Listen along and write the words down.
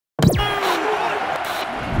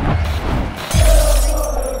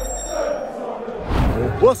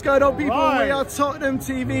What's going on, people? Right. We are Tottenham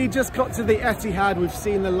TV. Just got to the Etihad. We've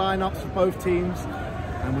seen the lineups for both teams,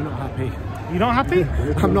 and we're not happy. You're not happy?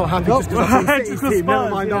 I'm not happy just because I'm City's team,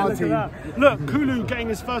 never mind our team. Look, Kulu getting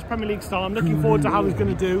his first Premier League start. I'm looking forward to how he's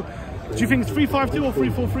going to do. Do you think it's 3-5-2 or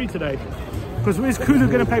 3-4-3 today? Because is Kulu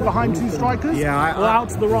going to play behind two strikers? Yeah, or out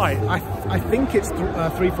to the right? I think it's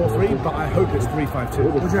 3-4-3, but I hope it's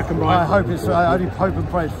 3-5-2. What do you reckon, Brian? I hope it's. I only hope and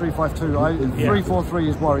pray it's 3-5-2. 3-4-3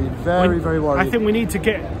 is worrying. Very worrying. I think we need to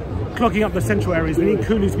get clogging up the central areas. We need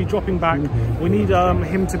Kulu to be dropping back. We need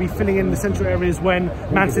him to be filling in the central areas when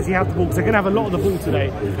Man City have the ball, because they're going to have a lot of the ball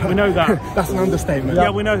today. We know that. That's an understatement.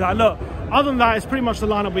 Yeah, we know that. Look, other than that, it's pretty much the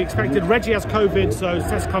lineup we expected. Reggie has COVID, so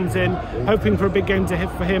Cesc comes in, hoping for a big game to hit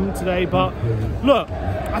for him today. But look,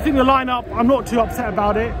 I think the lineup, I'm not too upset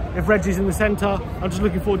about it. If Reggie's in the centre, I'm just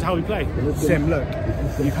looking forward to how we play. Sim, look,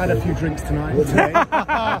 you've had a few drinks tonight. Today.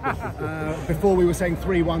 Before we were saying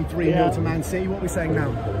 3-1, 3-0 to Man City. What are we saying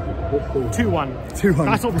now? 2-1. 2-1.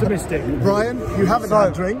 That's optimistic. Brian, you haven't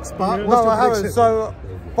had drinks, but no, I haven't. So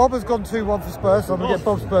Bob has gone 2-1 for Spurs, so I'm going to get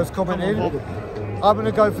Bob's Spurs comment in. I'm going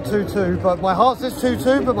to go for 2-2, but my heart says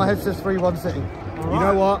 2-2, but my head says 3-1 City. You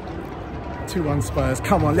know what? 2-1 Spurs.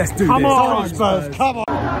 Come on, let's do this. Come on, Spurs. Come on.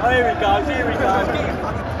 Oh, here we go. Get your fucking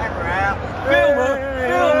camera out. Film it.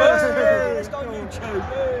 Let's go on YouTube.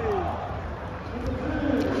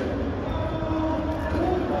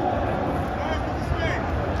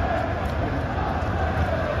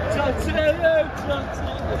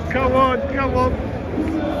 Come on.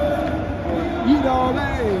 You know me.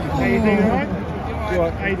 How you doing, alright?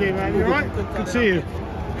 How you doing, man? You alright? Good to see you.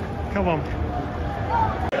 Come on.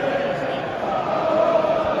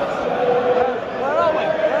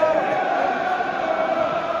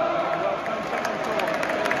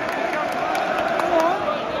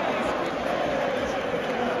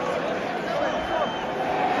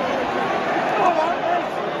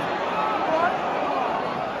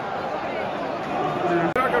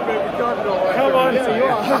 Come on, yeah, you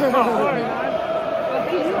are.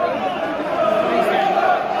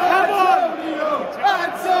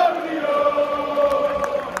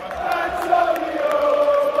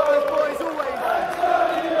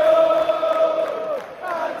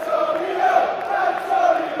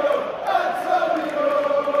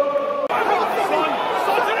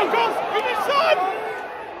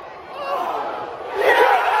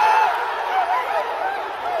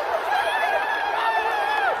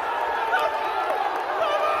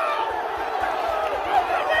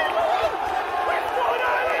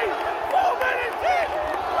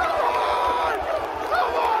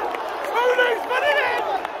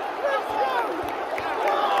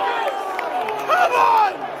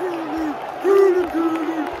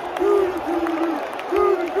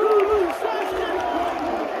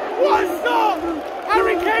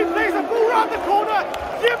 Kane plays a ball round the corner.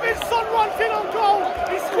 His son runs in on goal.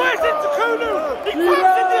 He squares into Kulu. He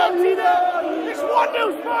taps in the empty net. It's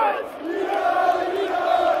 1-0 Spurs.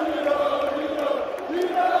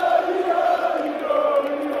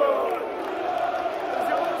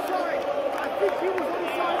 I think he was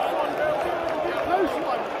onside. Close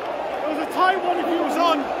one. It was a tight one if he was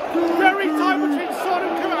on. Very tight between Son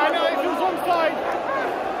and Kulu. I know if he was onside.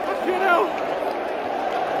 You know.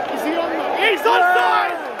 Is he on? He's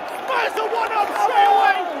onside! Spurs are 1-up straight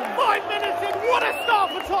away! 5 minutes in, what a start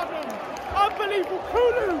for Tottenham! Unbelievable,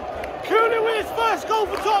 Kulu with his first goal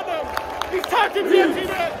for Tottenham! He's tapped into the empty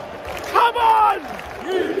net! Come on!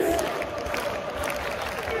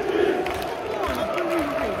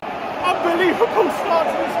 Unbelievable start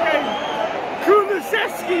to this game!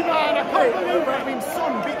 Kulusevski, man, I can't believe it! I mean,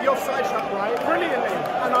 Son beat the offside shot, right? Brilliantly!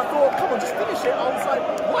 And I thought, come on, just finish it. I was like,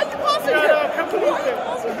 why are you passing it? I can't believe it.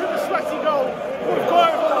 With a sweaty goal. We've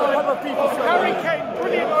got other people. Harry Kane,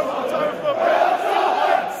 brilliant over the toe from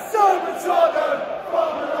So much Tottenham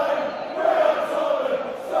from the lane. We're Tottenham,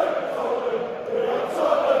 so Tottenham. We're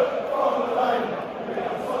Tottenham from the lane.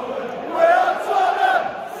 We're Tottenham. We're Tottenham,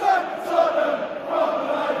 so Tottenham from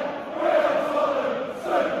the lane. We're Tottenham,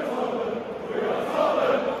 so Tottenham. We're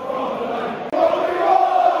Tottenham from the lane. What we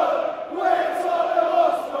want, we're Tottenham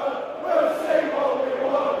Hotspur. We'll see what we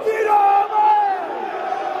want.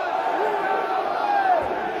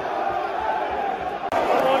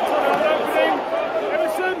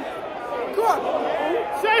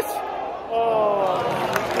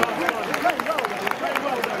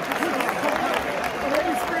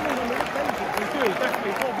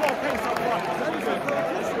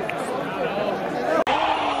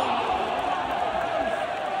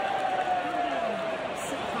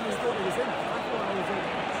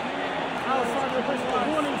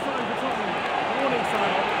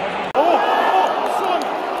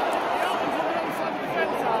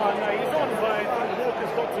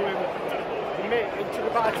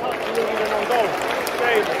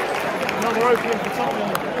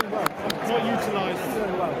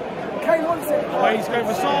 He's going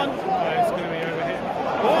for Son. Oh, it's going to be over here.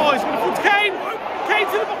 Oh, he's going to fall to Kane. Kane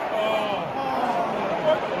to the ball.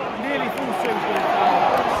 Oh. Nearly full swings.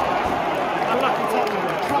 Unlucky Tottenham.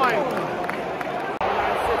 Trying.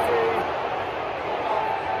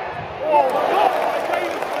 Oh, God.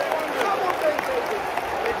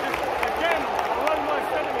 Again, I run my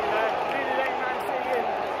sentiment there. Nearly late Man City in.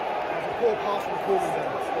 There's a poor pass from the corner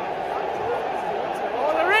there.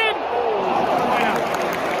 Oh, they're in! Oh, yeah.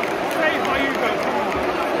 Saved by Hugo.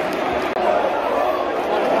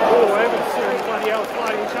 Oh, Everton's bloody hell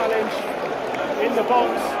sliding challenge in the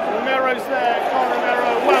box. Romero's there. Can't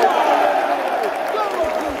Romero. Well.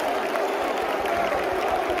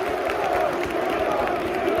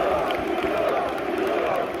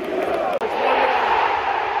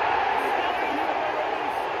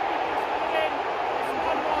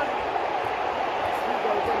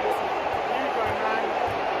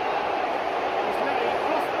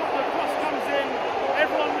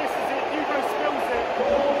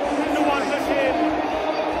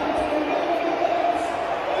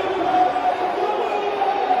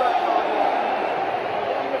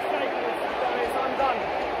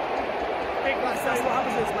 That's what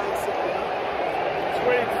happens against Man City. It's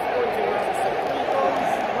really disappointing.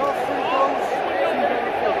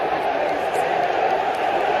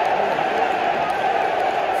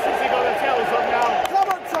 City got their tails up now. Come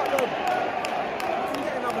on, Tottenham! We can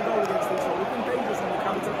get another goal against this one. We've been dangerous on the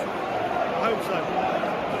counter. I hope so.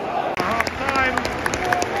 Half time.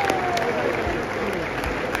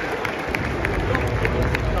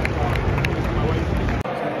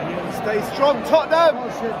 Stay strong, Tottenham! Oh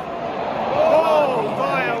shit. Oh,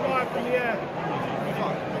 Dyer right from the air.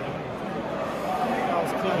 That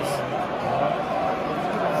was close.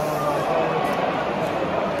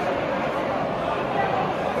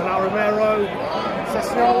 And now Romero,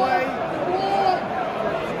 Cessna away.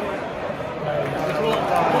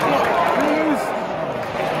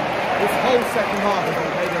 This whole second half has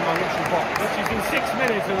been played in my literal box. Which has been 6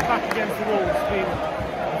 minutes with the back against the wall. It's been a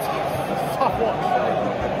tough watch.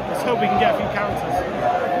 Let's hope we can get a few counters.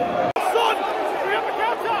 Son! We have a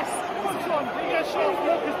counter! Son, did he get a shot?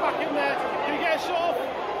 Walker's back in there. Did he get a shot?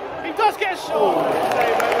 He does get a shot!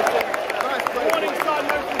 Dave Everton. Nice play. Warning sign,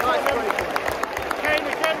 most of the Nice time. play. Kane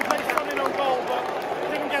again plays something on goal, but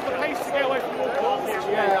didn't get the pace to get away from Walker.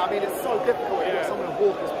 Yeah, I mean, it's so difficult to get someone to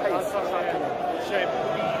walk his pace. Shame.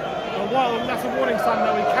 But while that's a warning sign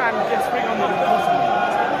that we can get spring on them,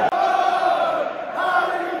 possible.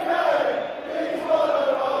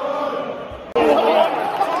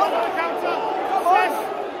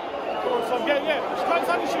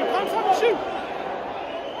 Shoot!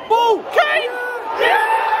 Ball! Kane! Yeah!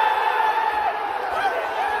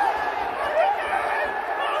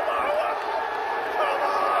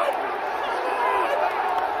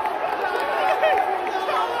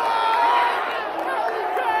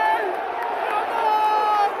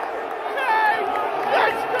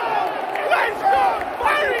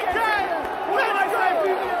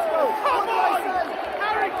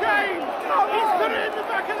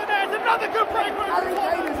 Another good break. Harry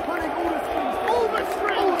Kane is putting all the strings. All the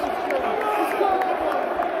strings.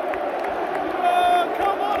 Oh,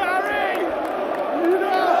 come on, Harry. There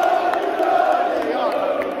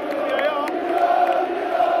you are.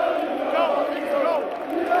 Go.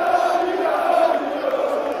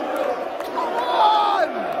 Come on!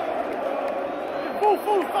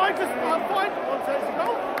 Full. Find us. Find. One takes a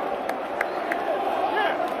goal.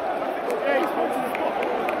 Yeah, he's gone to the spot.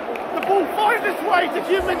 The ball finds its way to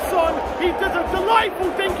Son. He does a delightful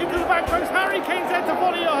dink into the back post. Harry Kane's head to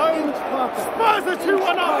volley at home. Spurs are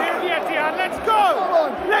 2-1 up here at the Etihad. Let's go!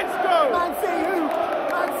 Let's go! Man City who?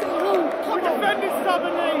 Man City who? We defended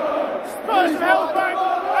stubbornly. Spurs have held back,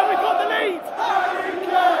 and we got the lead. Harry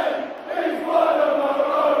Kane is one of our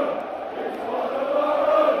own. He's one of our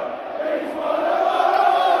own. He's one of our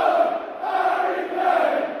own. Harry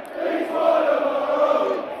Kane is one of our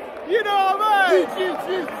own. You know what I mean?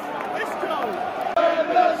 Yes. Let's go. When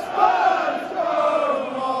the Spurs go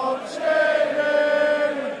marching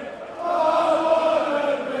in, I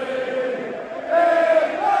wanna be in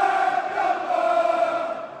that number.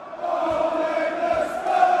 Oh, when the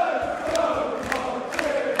Spurs go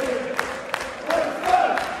marching in, when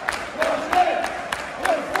Spurs march in,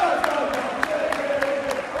 when Spurs go marching in,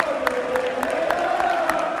 oh,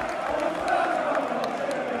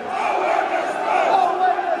 when the Spurs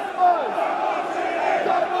go marching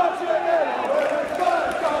in.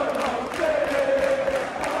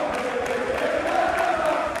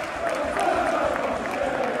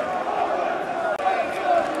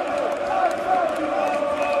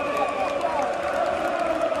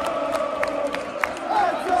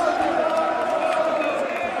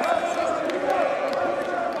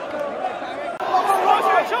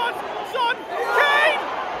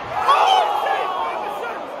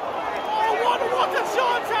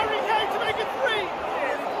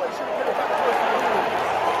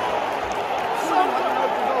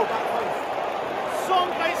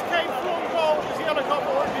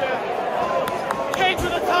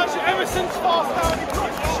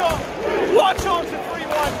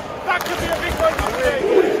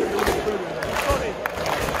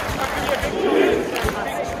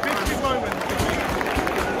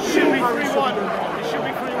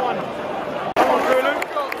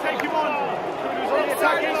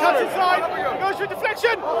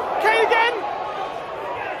 Kane again.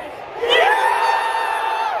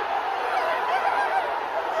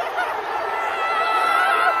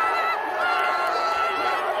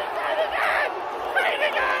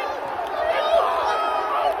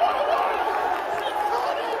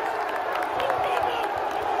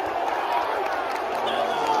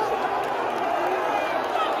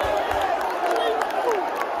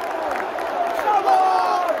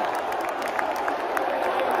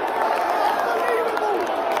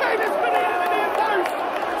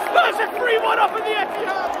 Spurs are 3-1 up in the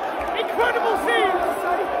Etihad. Incredible scenes.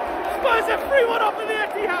 Spurs are 3-1 up in the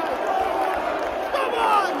Etihad. Come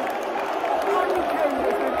on.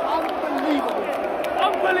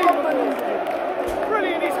 Unbelievable.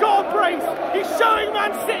 Brilliant. He's got a brace. He's showing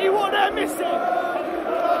Man City what they're missing.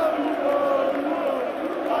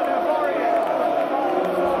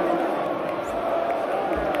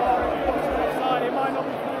 It might not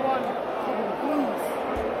be 3-1.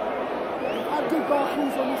 Good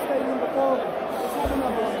Barclays on the stadium before. Let's have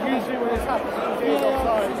another one. Usually when this happens, it is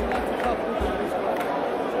offside.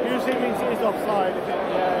 Usually it means it is offside.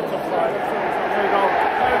 Yeah, it's offside. There you go.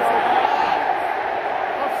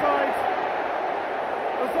 Offside.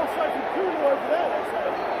 There's offside from Kulu over there, they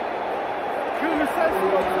say. Kulu says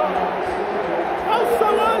it's offside. Oh, so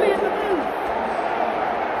early in the move.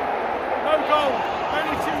 No goal.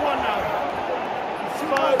 Only 2-1 now.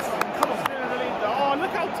 Spurs. Come on, still in the lead though. Oh,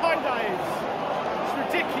 look how tight that is.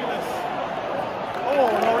 Ridiculous. Oh,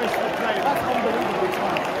 Norwich for play. That's unbelievable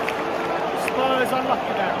time. Spurs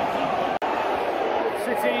unlucky now.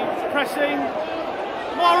 City pressing.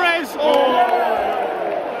 Mahrez. Oh!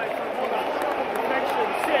 Connection.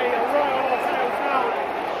 City are right on our tails now.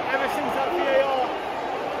 Ever since that VAR.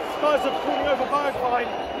 Spurs are pulling over Bergwijn.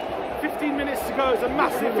 15 minutes to go. It's a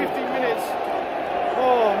massive 15 minutes.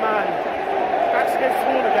 Oh man. Backs against the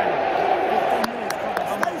wall again.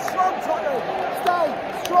 Stay strong, Tottenham. Stay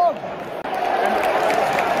strong.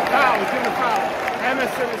 Foul, he's doing a foul.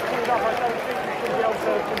 Emerson is pulled up. I don't think he's going to be able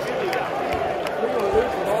to continue that. I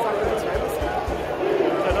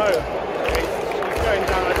don't know. He's going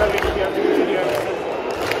down. I don't think he'll be able to continue Emerson.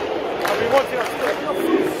 I've been watching us still.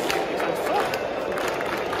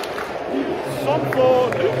 Son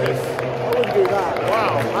for Lucas. I wouldn't do that.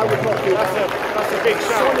 Wow. I would not do that. That's a big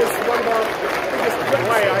shout. Son is one of our biggest threats.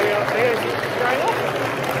 Wait, I hear he's going off.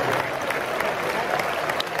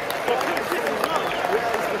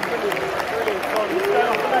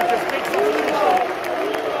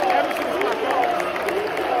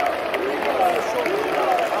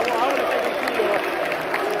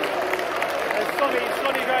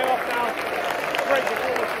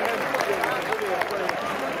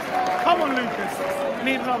 Come on, Lucas.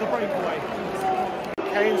 Need another breakaway.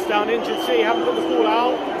 Kane's down injured. See, haven't put the ball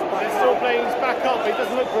out. They're still playing. He's back up. He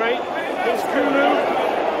doesn't look great. It's Kulu.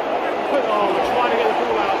 Oh, we're trying to get the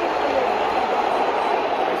ball out.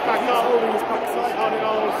 He's back up. Holding his backside. Holding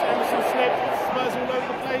goals. Emerson slipped. Spurs all over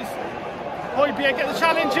the place. Højbjerg get the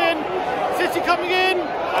challenge in. City coming in.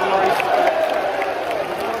 And Lloris.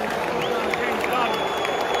 Game's done.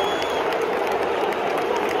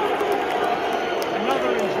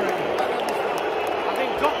 Another injury. I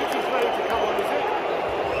think Doherty's ready to come on, is it?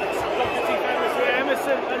 Doherty,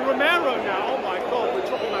 Emerson and Romero now. Oh my god, we're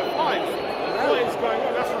dropping like 5. What is going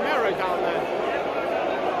on? That's Romero down there.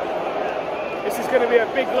 This is going to be a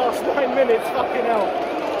big last 9 minutes. Fucking hell.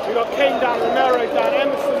 We've got Kane down, Romero down,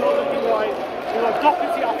 Emerson not looking right. We've got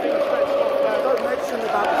Doherty, I think, stretched off there. Don't mention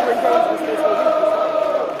about 3 games this week.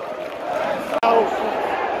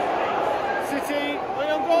 City,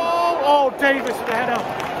 on goal. Oh, Davis with the header.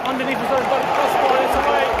 Underneath his own body, crossbar, it's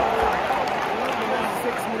away.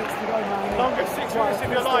 6 minutes to go, man. Longest 6 minutes of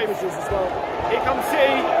your life. As well. Here comes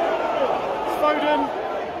City. Foden.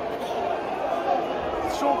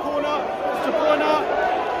 Short corner. It's De Bruyne.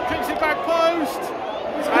 Kicks it back post.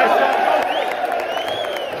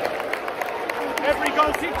 Every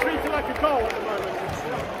goal kick treated like a goal at the moment. It's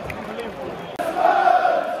unbelievable.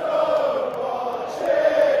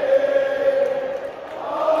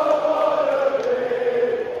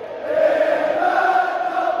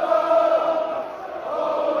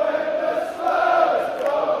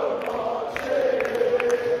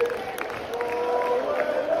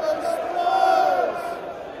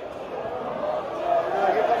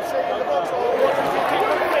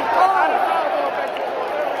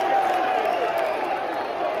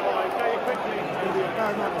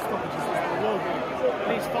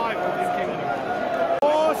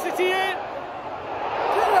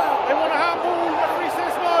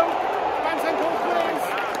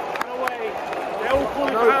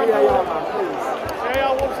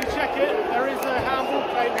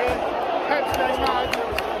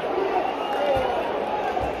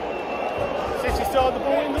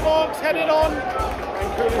 ball in the box, headed on,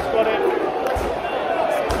 and Kulu's got it.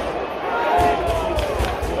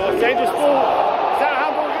 Oh, dangerous ball. Is that a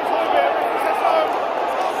handball against Holger? Says no.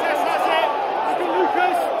 Says has it. It's been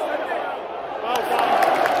Lucas. Well done.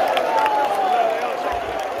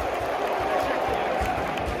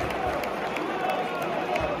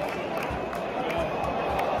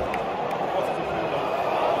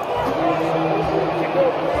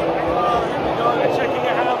 They're checking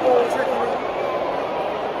a handball.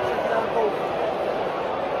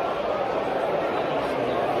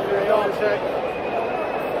 Check.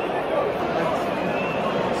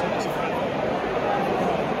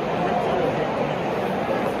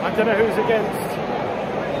 I don't know who's against.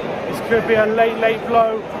 This could be a late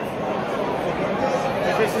blow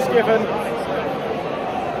if this is given.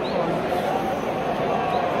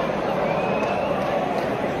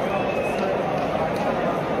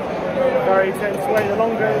 Very tense way, the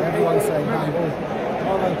longer. Everyone's saying handball.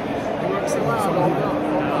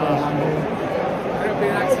 It'll be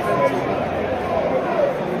an accidental.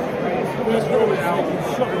 Let's rule it out.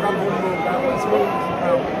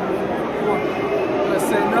 Let's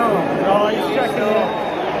say no. No, he's checking it.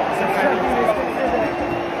 It's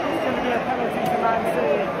going to be a penalty to Man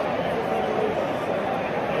City.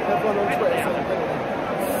 Everyone on Twitter said a penalty.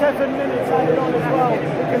 7 minutes added on as well. We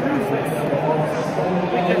can lose this.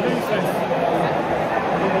 We can lose this.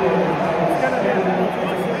 It's going to be a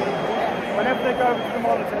penalty. Whenever they go over to the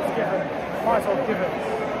monitor, it's given. Might as well give it.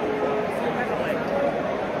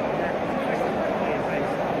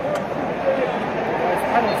 It's a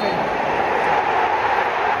penalty.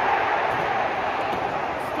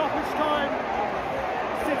 Stoppage time.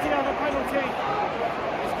 City have a penalty.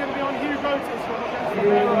 It's going to be on Hugo this one against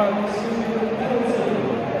Romero.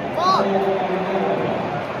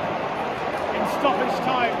 In stoppage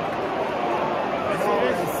time. Let's see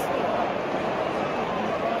this.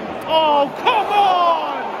 Oh, come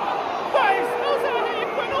on! That is not something that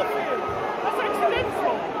went off him. That's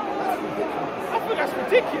accidental. I think that's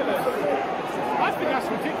ridiculous. I think that's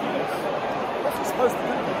ridiculous. What's it supposed to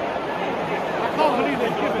be? I can't believe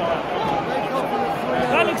they've given that.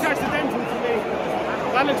 That looks accidental to me.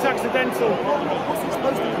 That looks accidental. What's it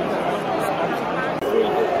supposed to be?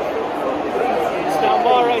 It's now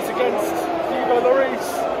Mahrez against Hugo Lloris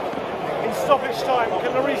in stoppage time.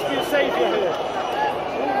 Can Lloris be a saviour here?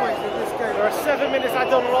 There are 7 minutes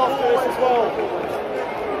added on after this as well.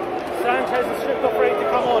 Sanchez is stripped off, ready to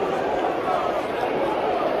come on.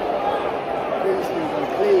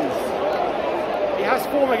 Please. He has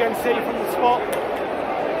form against City from the spot.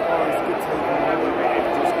 Oh, it's good to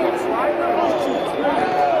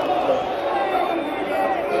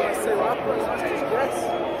say what happens. Yes.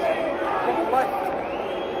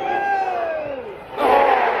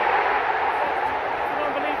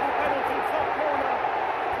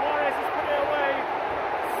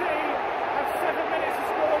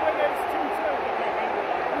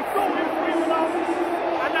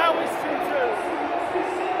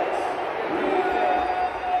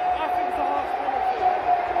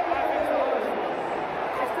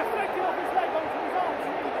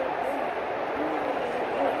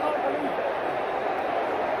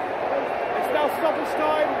 Stoppage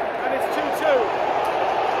time, and it's 2-2.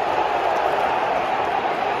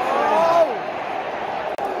 Oh!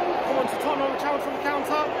 Come on to Tottenham, a challenge from the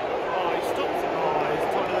counter. Oh, he stops it. Oh,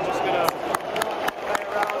 Tottenham are just going to play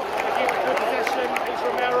around. Going to keep a good possession. It's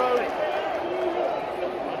Romero.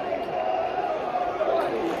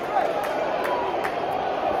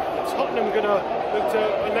 Tottenham going to look to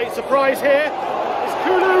a late surprise here. It's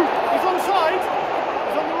Kulu. He's onside.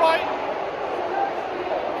 He's on the right.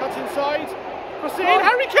 Cuts inside. Proceed,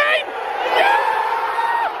 Harry Kane! Yeah!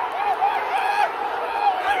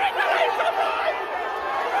 Harry Kane!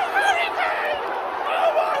 Harry Kane! Oh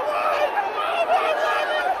my word! Oh my word!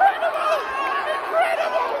 Incredible!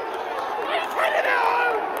 Incredible! He's headed it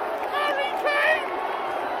home! Harry Kane!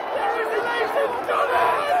 There is a laser dollar!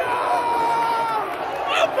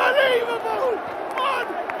 Unbelievable!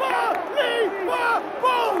 Unbelievable!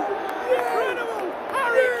 Incredible!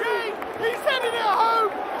 Harry Kane! He's headed it home!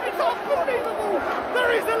 It's unbelievable!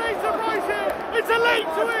 There is a late surprise here! It's a late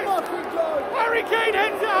twist! Harry Kane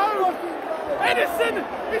heads it home! Edison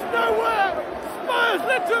is nowhere! Spurs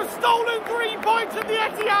led to have stolen 3 points at the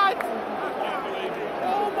Etihad!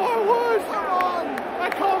 Oh my word! I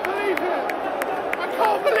can't believe it! I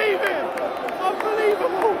can't believe it!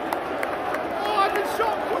 Unbelievable! Oh, I've been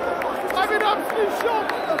shocked! I'm in absolute shock!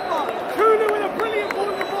 Kulu with a brilliant ball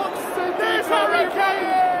in the box! There's Harry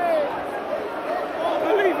Kane!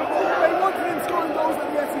 Unbelievable! They wanted him scoring goals at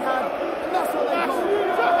the Etihad, and that's what they got.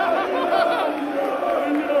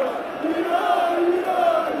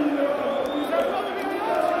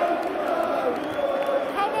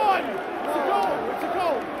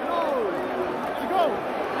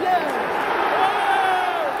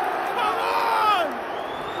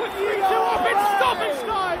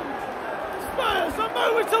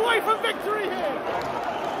 for victory here.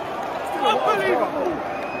 Unbelievable.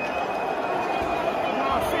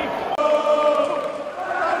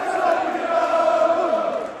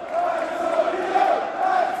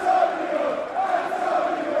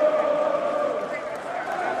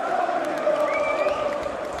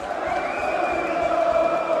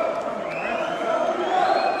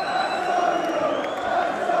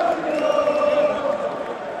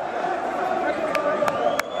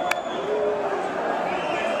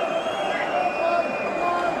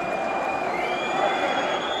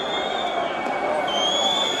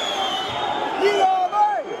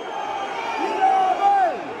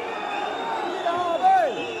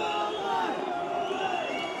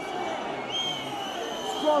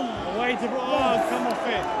 Away to oh, come off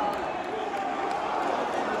it.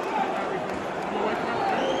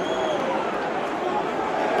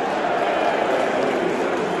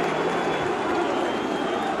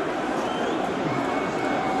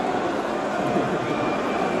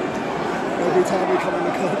 Every time we come in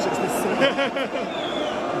the coach, it's the same.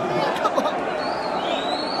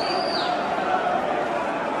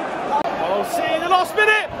 Oh, see in the last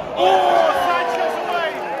minute. Oh, Sanchez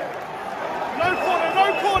away. No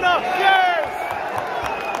corner. Yes.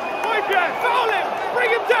 Højbjerg, foul him. Bring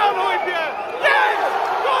him down, Højbjerg. Yes.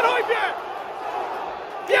 Go on, Højbjerg.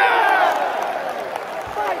 Yes.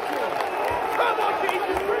 Thank you. Come on, he's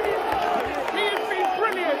been brilliant. He has been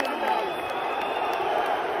brilliant today.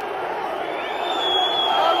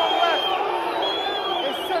 How long left?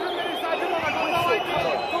 There's 7 minutes. I don't know. I've got no idea.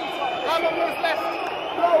 How long is left?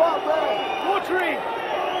 Blow up, man. Rodri.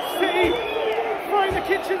 City. Throwing the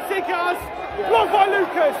kitchen sink at us. Blocked by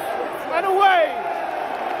Lucas. And away.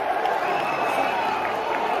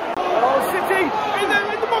 Oh, City. In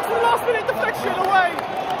the box for the last minute. Deflection. Away.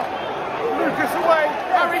 Lucas away.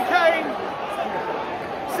 Harry Kane.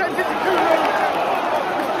 Sends it to Kulu.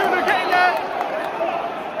 Kulu getting there.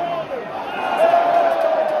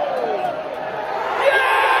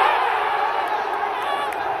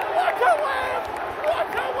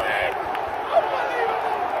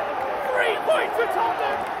 To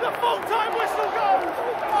Tottenham, the full-time whistle goes.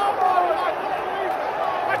 Oh my,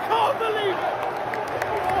 I can't believe it.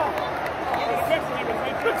 Oh.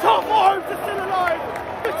 The top four hopes are still alive.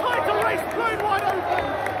 The title race blown wide open.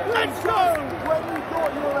 Let's go. When you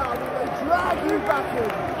thought you were out, they drag you back in.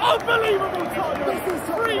 Unbelievable, Tottenham. This is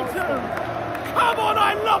 3-2. Come on,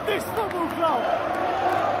 I love this football club.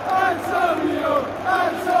 Antonio,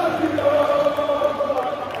 Antonio.